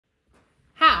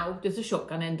how does a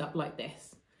shotgun end up like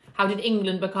this? How did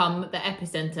England become the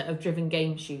epicentre of driven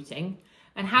game shooting?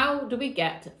 And how do we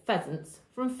get pheasants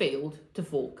from field to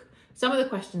fork? Some of the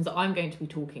questions that I'm going to be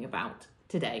talking about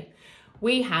today.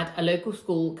 We had a local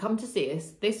school come to see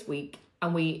us this week,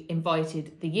 and we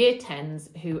invited the year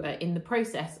 10s who are in the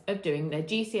process of doing their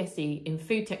GCSE in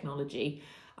food technology,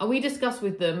 and we discussed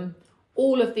with them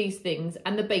all of these things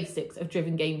and the basics of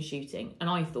driven game shooting, and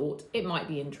I thought it might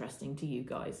be interesting to you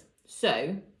guys.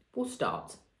 So we'll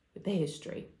start with the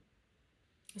history.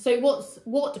 So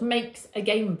what makes a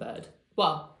game bird?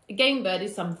 Well, a game bird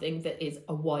is something that is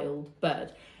a wild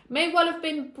bird. May well have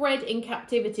been bred in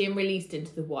captivity and released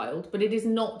into the wild, but it is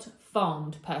not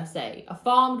farmed per se. A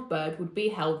farmed bird would be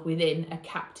held within a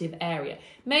captive area.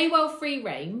 May well free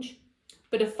range,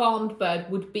 but a farmed bird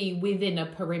would be within a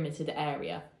perimetered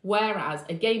area, whereas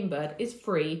a game bird is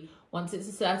free once it's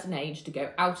a certain age to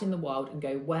go out in the wild and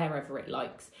go wherever it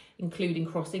likes, including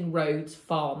crossing roads,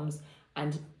 farms,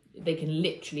 and they can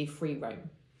literally free roam.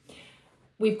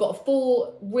 We've got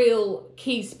 4 real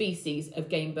key species of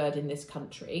game bird in this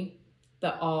country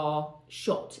that are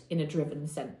shot in a driven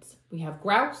sense. We have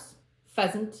grouse,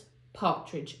 pheasant,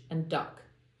 partridge and duck.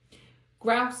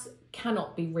 Grouse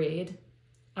cannot be reared,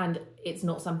 and it's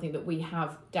not something that we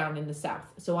have down in the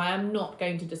south. So I am not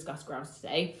going to discuss grouse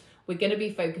today. We're going to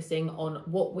be focusing on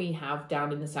what we have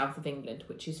down in the south of England,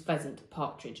 which is pheasant,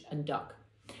 partridge and duck.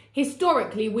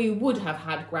 Historically, we would have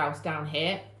had grouse down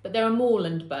here, but they're a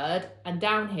moorland bird, and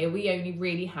down here we only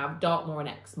really have Dartmoor and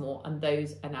Exmoor, and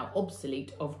those are now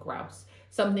obsolete of grouse,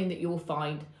 something that you'll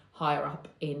find higher up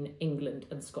in England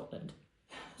and Scotland.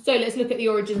 So let's look at the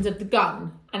origins of the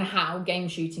gun and how game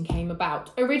shooting came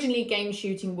about. Originally, game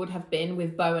shooting would have been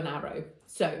with bow and arrow,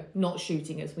 so not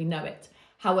shooting as we know it.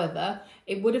 However,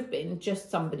 it would have been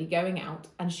just somebody going out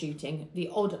and shooting the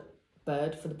odd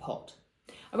bird for the pot.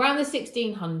 Around the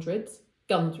 1600s,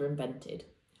 guns were invented.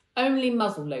 Only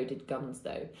muzzle-loaded guns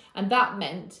though, and that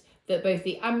meant that both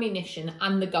the ammunition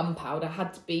and the gunpowder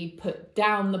had to be put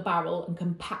down the barrel and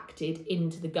compacted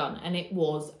into the gun, and it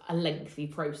was a lengthy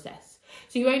process.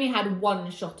 So you only had one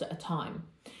shot at a time.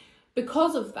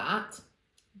 Because of that,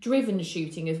 driven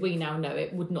shooting as we now know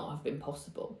it would not have been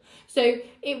possible. So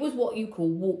it was what you call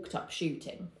walked up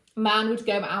shooting. A man would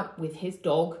go out with his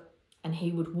dog and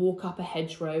he would walk up a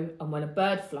hedgerow, and when a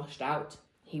bird flushed out,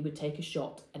 he would take a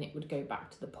shot and it would go back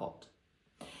to the pot.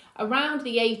 Around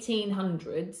the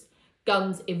 1800s,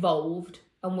 guns evolved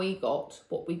and we got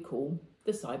what we call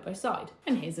the side-by-side.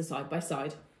 And here's a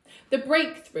side-by-side. The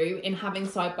breakthrough in having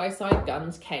side-by-side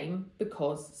guns came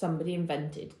because somebody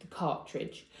invented the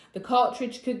cartridge. The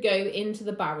cartridge could go into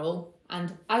the barrel,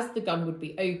 and as the gun would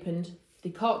be opened, the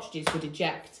cartridges would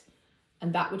eject,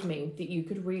 and that would mean that you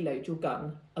could reload your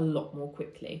gun a lot more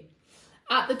quickly.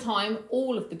 At the time,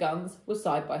 all of the guns were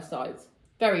side-by-sides.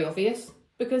 Very obvious,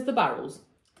 because the barrels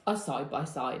are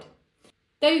side-by-side.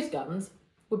 Those guns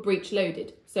were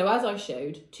breech-loaded, so as I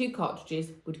showed, 2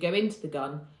 cartridges would go into the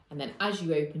gun, and then as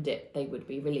you opened it, they would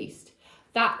be released.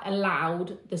 That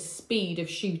allowed the speed of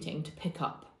shooting to pick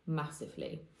up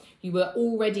massively. You were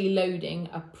already loading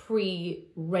a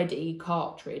pre-ready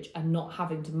cartridge and not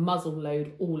having to muzzle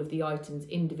load all of the items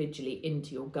individually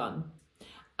into your gun.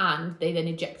 And they then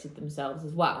ejected themselves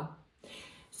as well.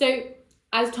 So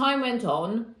as time went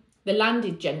on, the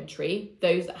landed gentry,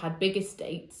 those that had big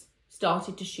estates,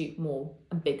 started to shoot more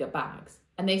and bigger bags.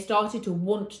 And they started to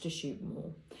want to shoot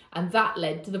more. And that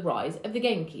led to the rise of the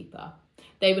gamekeeper.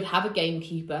 They would have a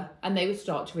gamekeeper and they would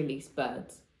start to release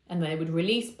birds. And they would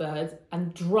release birds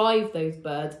and drive those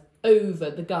birds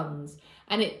over the guns.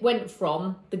 And it went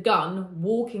from the gun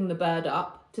walking the bird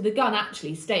up to the gun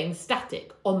actually staying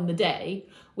static on the day,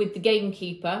 with the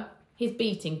gamekeeper, his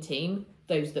beating team,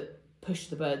 those that push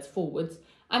the birds forwards,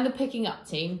 and the picking up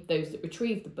team, those that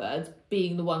retrieve the birds,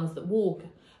 being the ones that walk,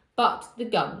 but the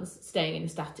guns staying in a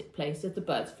static place as the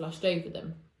birds flushed over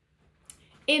them.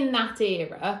 In that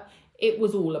era, it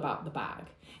was all about the bag.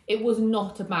 It was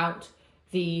not about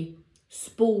the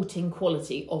sporting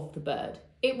quality of the bird.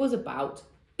 It was about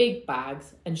big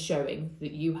bags and showing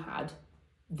that you had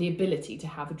the ability to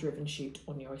have a driven shoot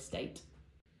on your estate.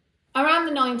 Around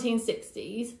the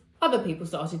 1960s, other people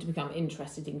started to become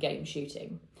interested in game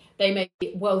shooting. They may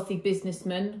be wealthy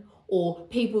businessmen or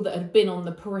people that had been on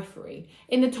the periphery.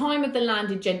 In the time of the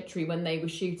landed gentry when they were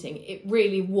shooting, it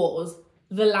really was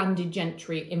the landed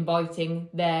gentry inviting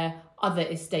their other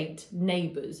estate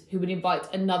neighbours, who would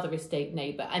invite another estate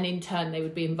neighbour, and in turn they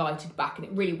would be invited back, and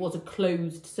it really was a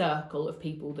closed circle of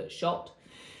people that shot.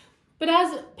 But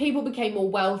as people became more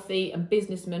wealthy and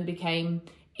businessmen became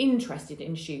interested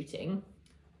in shooting,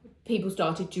 people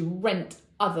started to rent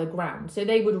other ground. So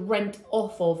they would rent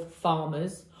off of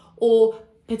farmers, or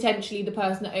potentially the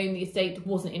person that owned the estate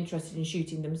wasn't interested in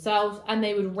shooting themselves and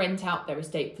they would rent out their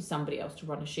estate for somebody else to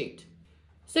run a shoot.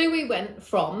 So we went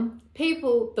from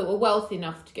people that were wealthy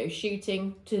enough to go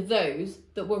shooting to those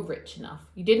that were rich enough.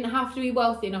 You didn't have to be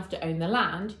wealthy enough to own the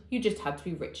land, you just had to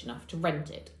be rich enough to rent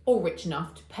it, or rich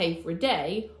enough to pay for a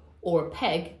day or a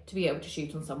peg to be able to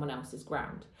shoot on someone else's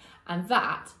ground. And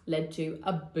that led to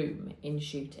a boom in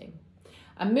shooting.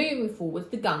 And moving forwards,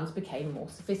 the guns became more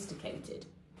sophisticated.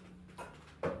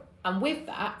 And with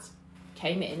that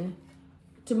came in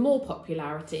to more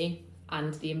popularity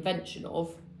and the invention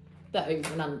of the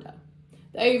over and under.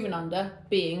 The over and under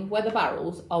being where the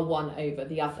barrels are one over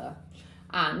the other.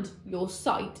 And your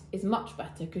sight is much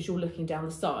better because you're looking down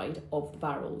the side of the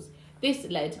barrels. This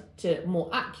led to more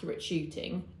accurate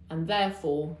shooting and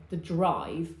therefore the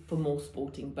drive for more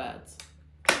sporting birds.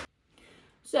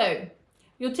 So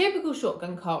your typical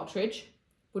shotgun cartridge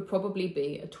would probably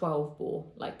be a 12 bore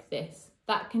like this.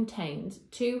 That contains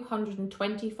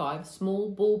 225 small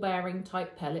ball bearing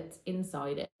type pellets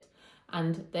inside it,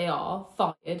 and they are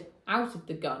fired out of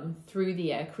the gun through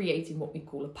the air, creating what we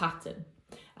call a pattern.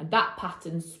 And that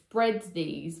pattern spreads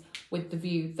these with the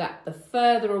view that the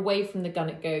further away from the gun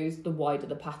it goes, the wider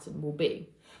the pattern will be.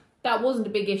 That wasn't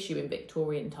a big issue in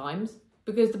Victorian times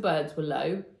because the birds were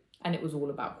low and it was all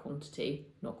about quantity,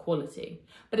 not quality.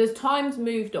 But as times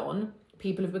moved on,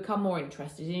 people have become more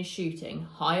interested in shooting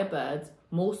higher birds,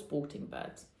 more sporting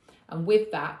birds. And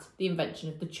with that, the invention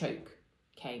of the choke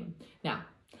came. Now,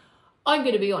 I'm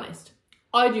going to be honest,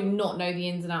 I do not know the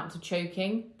ins and outs of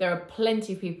choking. There are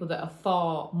plenty of people that are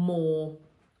far more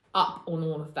up on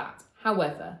all of that.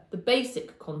 However, the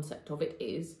basic concept of it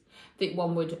is that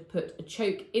one would put a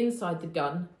choke inside the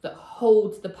gun that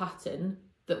holds the pattern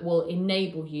that will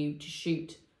enable you to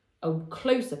shoot a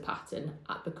closer pattern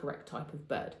at the correct type of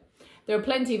bird. There are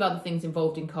plenty of other things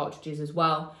involved in cartridges as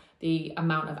well. The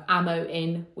amount of ammo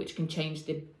in, which can change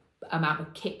the amount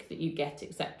of kick that you get,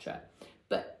 etc.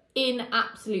 But in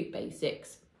absolute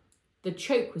basics, the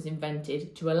choke was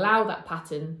invented to allow that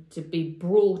pattern to be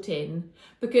brought in,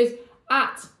 because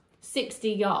at 60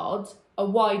 yards, a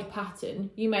wide pattern,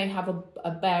 you may have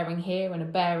a bearing here and a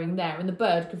bearing there, and the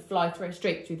bird could fly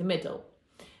straight through the middle.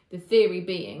 The theory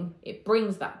being, it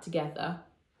brings that together,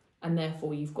 and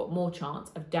therefore you've got more chance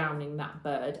of downing that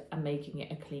bird and making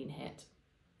it a clean hit.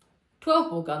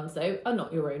 12-bore guns, though, are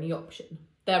not your only option.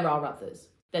 There are others.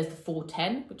 There's the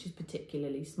 410, which is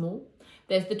particularly small.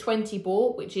 There's the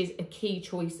 20-bore, which is a key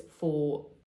choice for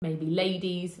maybe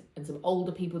ladies and some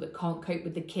older people that can't cope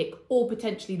with the kick or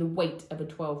potentially the weight of a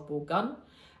 12-bore gun.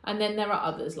 And then there are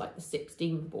others like the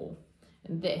 16-bore.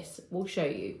 And this will show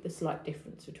you the slight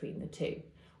difference between the two.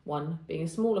 One being a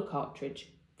smaller cartridge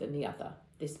than the other.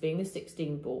 This being the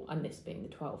 16-bore and this being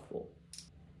the 12-bore.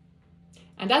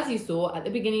 And as you saw at the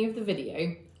beginning of the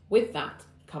video, with that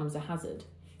comes a hazard.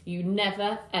 You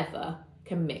never ever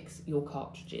can mix your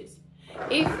cartridges.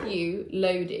 If you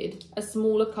loaded a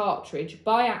smaller cartridge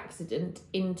by accident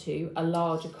into a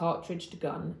larger cartridge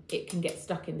gun, it can get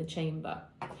stuck in the chamber.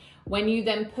 When you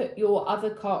then put your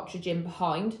other cartridge in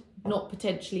behind, not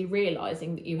potentially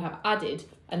realising that you have added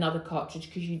another cartridge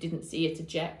because you didn't see it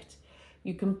eject,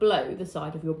 you can blow the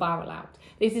side of your barrel out.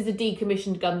 This is a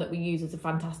decommissioned gun that we use as a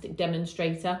fantastic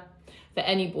demonstrator for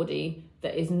anybody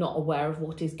that is not aware of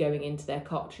what is going into their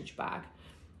cartridge bag.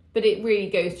 But it really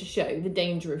goes to show the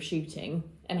danger of shooting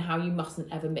and how you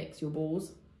mustn't ever mix your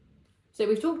balls. So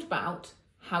we've talked about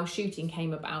how shooting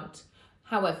came about.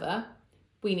 However,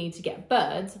 we need to get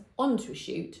birds onto a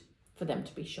shoot for them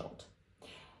to be shot.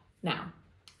 Now,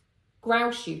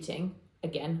 grouse shooting,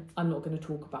 again, I'm not going to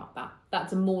talk about that.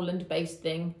 That's a moorland-based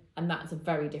thing, and that's a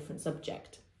very different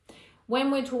subject. When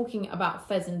we're talking about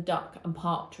pheasant, duck and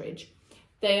partridge,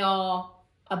 they are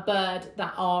a bird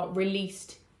that are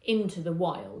released into the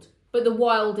wild. But the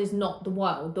wild is not the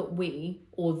wild that we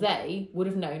or they would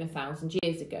have known 1,000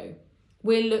 years ago.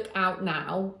 We look out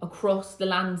now across the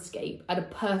landscape at a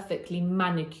perfectly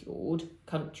manicured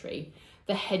country.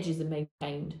 The hedges are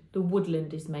maintained, the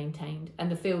woodland is maintained, and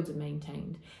the fields are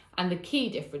maintained. And the key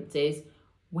difference is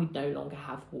we no longer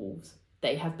have wolves.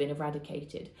 They have been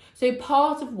eradicated. So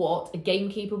part of what a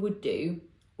gamekeeper would do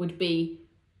would be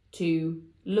to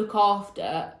look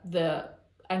after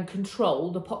and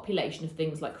control the population of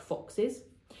things like foxes,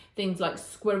 things like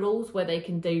squirrels, where they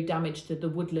can do damage to the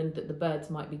woodland that the birds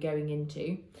might be going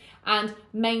into, and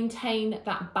maintain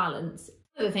that balance.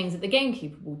 One of the things that the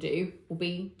gamekeeper will do will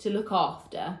be to look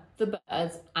after the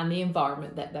birds and the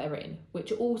environment that they're in,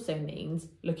 which also means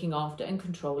looking after and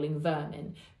controlling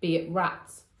vermin, be it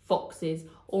rats, foxes,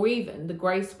 or even the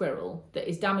grey squirrel that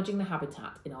is damaging the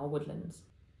habitat in our woodlands.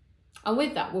 And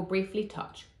with that, we'll briefly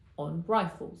touch on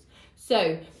rifles.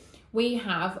 So we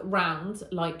have rounds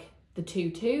like the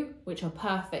 2.2, which are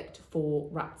perfect for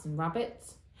rats and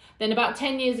rabbits. Then about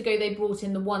 10 years ago, they brought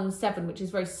in the 1.7, which is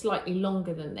very slightly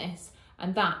longer than this,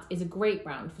 and that is a great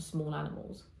round for small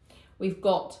animals. We've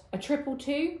got a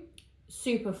 2.22,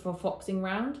 super for foxing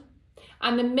round,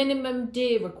 and the minimum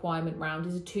deer requirement round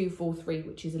is a 2.43,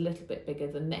 which is a little bit bigger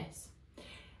than this.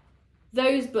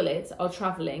 Those bullets are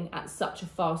travelling at such a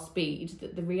fast speed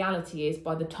that the reality is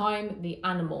by the time the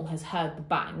animal has heard the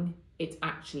bang, it's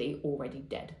actually already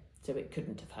dead. So it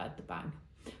couldn't have heard the bang,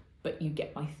 but you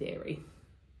get my theory.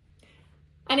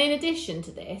 And in addition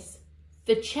to this,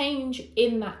 the change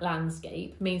in that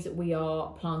landscape means that we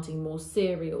are planting more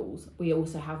cereals. We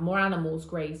also have more animals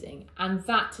grazing, and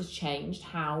that has changed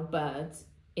how birds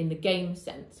in the game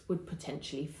sense would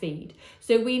potentially feed.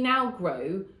 So we now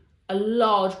grow a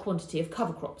large quantity of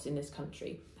cover crops in this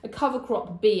country. A cover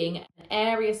crop being an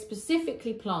area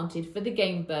specifically planted for the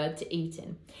game bird to eat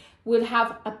in. We'll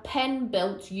have a pen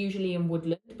built, usually in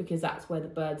woodland, because that's where the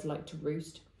birds like to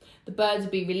roost. The birds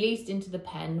would be released into the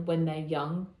pen when they're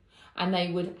young, and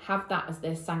they would have that as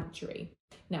their sanctuary.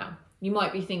 Now, you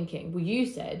might be thinking, well, you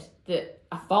said that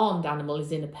a farmed animal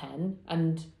is in a pen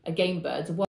and a game bird's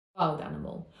a wild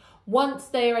animal. Once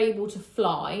they are able to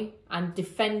fly and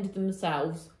defend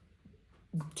themselves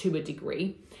to a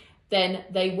degree, then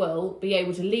they will be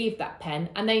able to leave that pen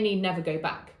and they need never go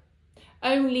back.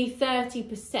 Only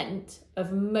 30%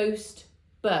 of most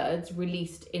birds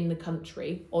released in the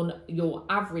country on your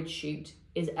average shoot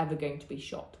is ever going to be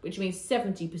shot, which means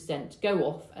 70% go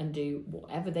off and do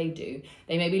whatever they do.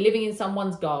 They may be living in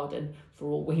someone's garden for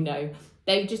all we know.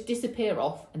 They just disappear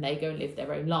off and they go and live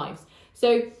their own lives.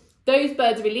 So those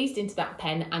birds are released into that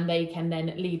pen and they can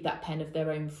then leave that pen of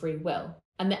their own free will.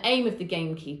 And the aim of the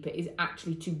gamekeeper is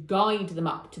actually to guide them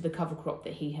up to the cover crop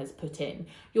that he has put in.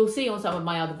 You'll see on some of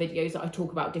my other videos that I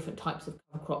talk about different types of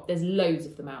cover crop. There's loads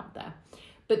of them out there.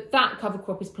 But that cover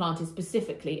crop is planted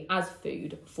specifically as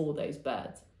food for those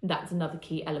birds. That's another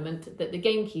key element that the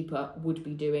gamekeeper would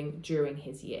be doing during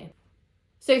his year.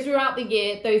 So throughout the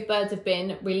year, those birds have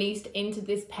been released into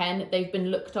this pen. They've been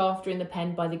looked after in the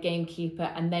pen by the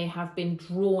gamekeeper and they have been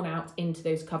drawn out into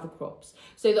those cover crops.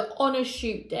 So that on a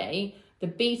shoot day, the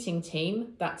beating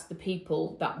team, that's the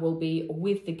people that will be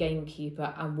with the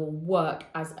gamekeeper and will work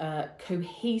as a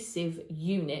cohesive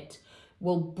unit,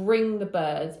 will bring the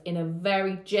birds in a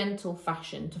very gentle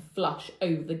fashion to flush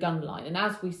over the gun line. And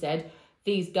as we said,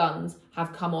 these guns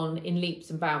have come on in leaps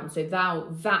and bounds. So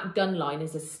that gun line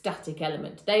is a static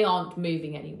element. They aren't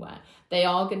moving anywhere. They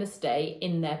are going to stay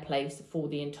in their place for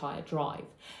the entire drive.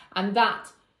 And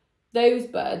those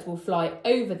birds will fly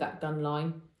over that gun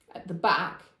line. At the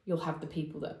back, you'll have the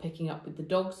people that are picking up with the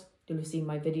dogs. You'll have seen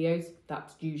my videos.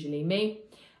 That's usually me.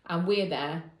 And we're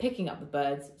there picking up the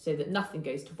birds so that nothing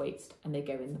goes to waste and they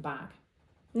go in the bag.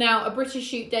 Now, a British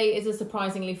shoot day is a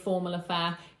surprisingly formal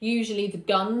affair. Usually the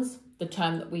guns, the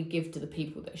term that we give to the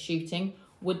people that are shooting,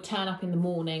 would turn up in the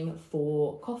morning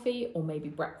for coffee or maybe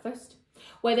breakfast,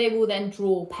 where they will then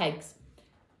draw pegs.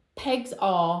 Pegs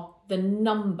are the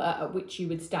number at which you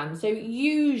would stand. So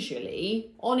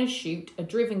usually on a shoot, a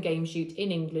driven game shoot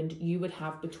in England, you would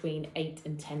have between 8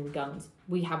 and 10 guns.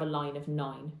 We have a line of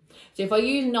 9. So if I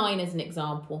use 9 as an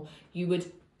example, you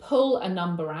would pull a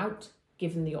number out,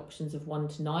 given the options of 1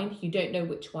 to 9. You don't know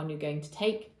which one you're going to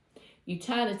take. You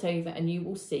turn it over and you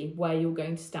will see where you're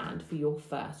going to stand for your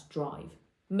first drive.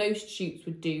 Most shoots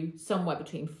would do somewhere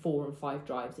between 4 and 5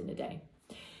 drives in a day.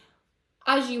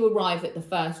 As you arrive at the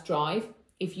first drive,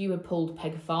 if you had pulled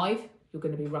peg 5, you're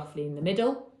going to be roughly in the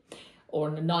middle, or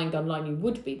on a 9 gun line, you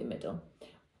would be the middle,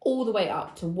 all the way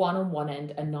up to 1 on one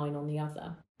end and 9 on the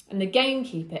other. And the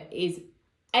gamekeeper is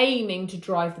aiming to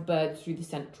drive the birds through the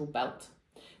central belt.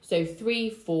 So 3,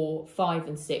 4, 5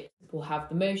 and 6 will have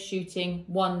the most shooting.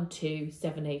 1, 2,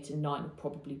 7, 8 and 9 will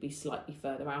probably be slightly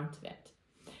further out of it.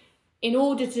 In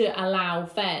order to allow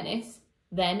fairness,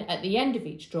 then at the end of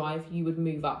each drive, you would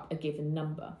move up a given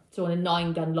number. So on a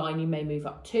 9 gun line, you may move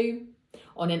up 2.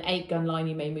 On an 8 gun line,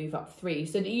 you may move up 3.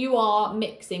 So that you are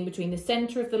mixing between the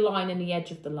centre of the line and the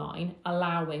edge of the line,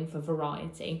 allowing for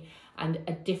variety and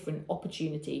a different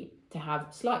opportunity to have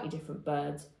slightly different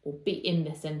birds or be in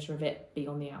the centre of it, be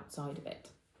on the outside of it.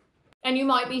 And you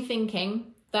might be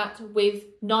thinking that with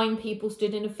 9 people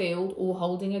stood in a field or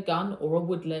holding a gun or a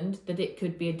woodland, that it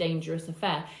could be a dangerous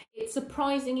affair. It's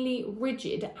surprisingly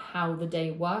rigid how the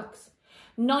day works.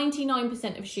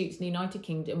 99% of shoots in the United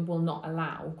Kingdom will not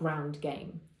allow ground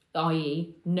game.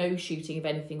 i.e. no shooting of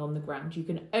anything on the ground. You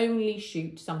can only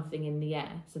shoot something in the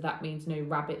air. So that means no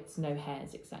rabbits, no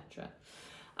hares, etc.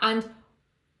 And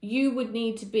you would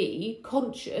need to be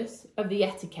conscious of the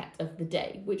etiquette of the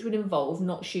day, which would involve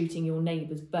not shooting your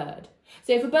neighbour's bird.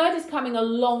 So if a bird is coming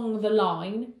along the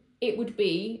line, it would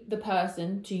be the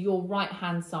person to your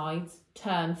right-hand side's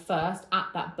turn first at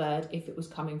that bird if it was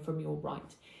coming from your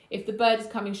right. If the bird is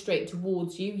coming straight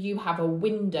towards you, you have a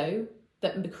window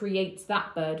that creates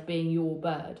that bird being your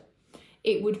bird.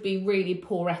 It would be really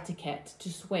poor etiquette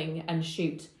to swing and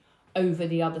shoot over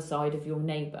the other side of your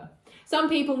neighbour. Some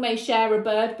people may share a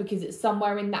bird because it's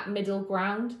somewhere in that middle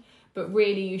ground, but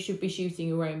really you should be shooting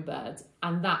your own birds,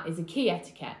 and that is a key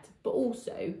etiquette. But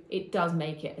also it does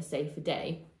make it a safer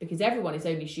day because everyone is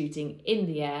only shooting in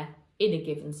the air in a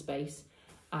given space,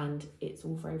 and it's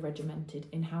all very regimented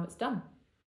in how it's done.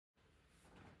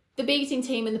 The beating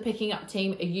team and the picking up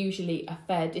team are usually a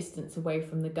fair distance away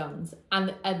from the guns,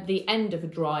 and at the end of a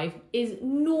drive is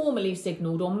normally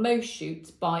signalled on most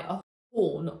shoots by a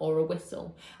horn or a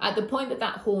whistle. At the point that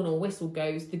that horn or whistle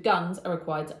goes, the guns are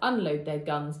required to unload their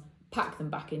guns, pack them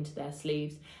back into their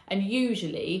sleeves, and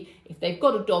usually if they've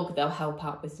got a dog they'll help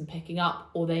out with some picking up,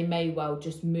 or they may well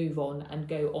just move on and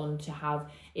go on to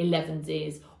have 11's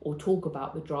ears or talk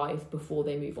about the drive before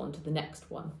they move on to the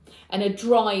next one. And a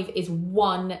drive is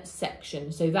one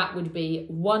section, so that would be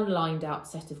one lined out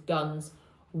set of guns,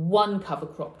 one cover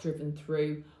crop driven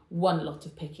through, one lot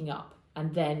of picking up,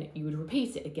 and then you would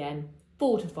repeat it again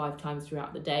 4 to 5 times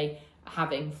throughout the day,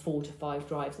 having 4 to 5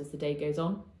 drives as the day goes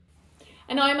on.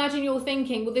 And I imagine you're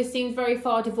thinking, well, this seems very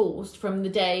far divorced from the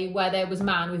day where there was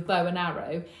man with bow and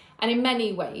arrow. And in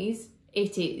many ways,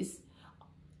 it is.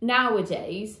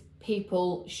 Nowadays,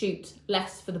 people shoot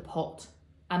less for the pot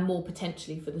and more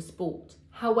potentially for the sport.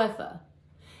 However,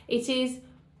 it is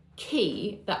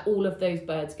key that all of those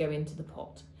birds go into the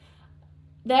pot.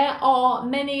 There are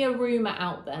many a rumour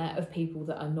out there of people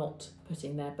that are not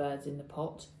putting their birds in the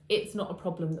pot. It's not a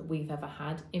problem that we've ever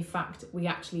had. In fact, we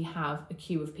actually have a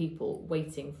queue of people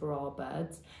waiting for our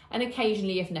birds, and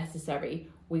occasionally, if necessary,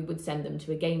 we would send them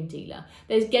to a game dealer.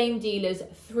 There's game dealers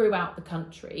throughout the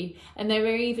country, and there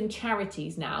are even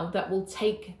charities now that will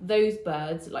take those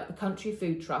birds, like the Country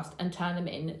Food Trust, and turn them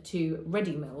into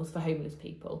ready meals for homeless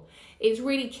people. It's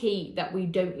really key that we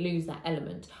don't lose that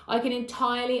element. I can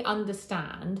entirely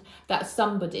understand that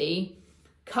somebody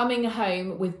coming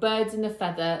home with birds in the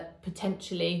feather,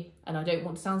 potentially, and I don't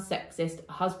want to sound sexist,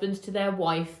 a husband to their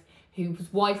wife,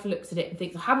 whose wife looks at it and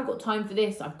thinks, I haven't got time for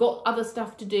this, I've got other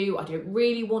stuff to do, I don't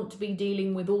really want to be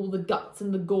dealing with all the guts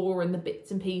and the gore and the bits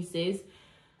and pieces.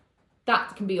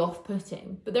 That can be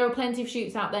off-putting. But there are plenty of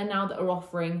shoots out there now that are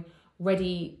offering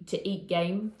ready-to-eat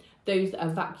game, those that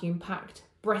are vacuum-packed,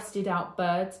 breasted out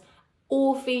birds,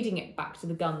 or feeding it back to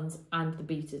the guns and the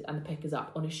beaters and the pickers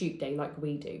up on a shoot day like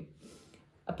we do.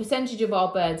 A percentage of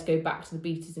our birds go back to the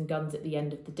beaters and guns at the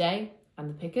end of the day, and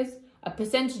the pickers. A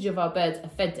percentage of our birds are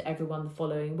fed to everyone the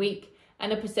following week,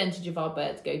 and a percentage of our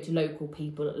birds go to local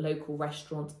people, local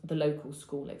restaurants, the local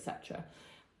school, etc.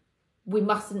 We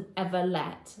mustn't ever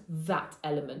let that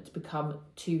element become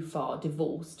too far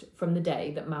divorced from the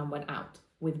day that man went out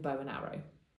with bow and arrow.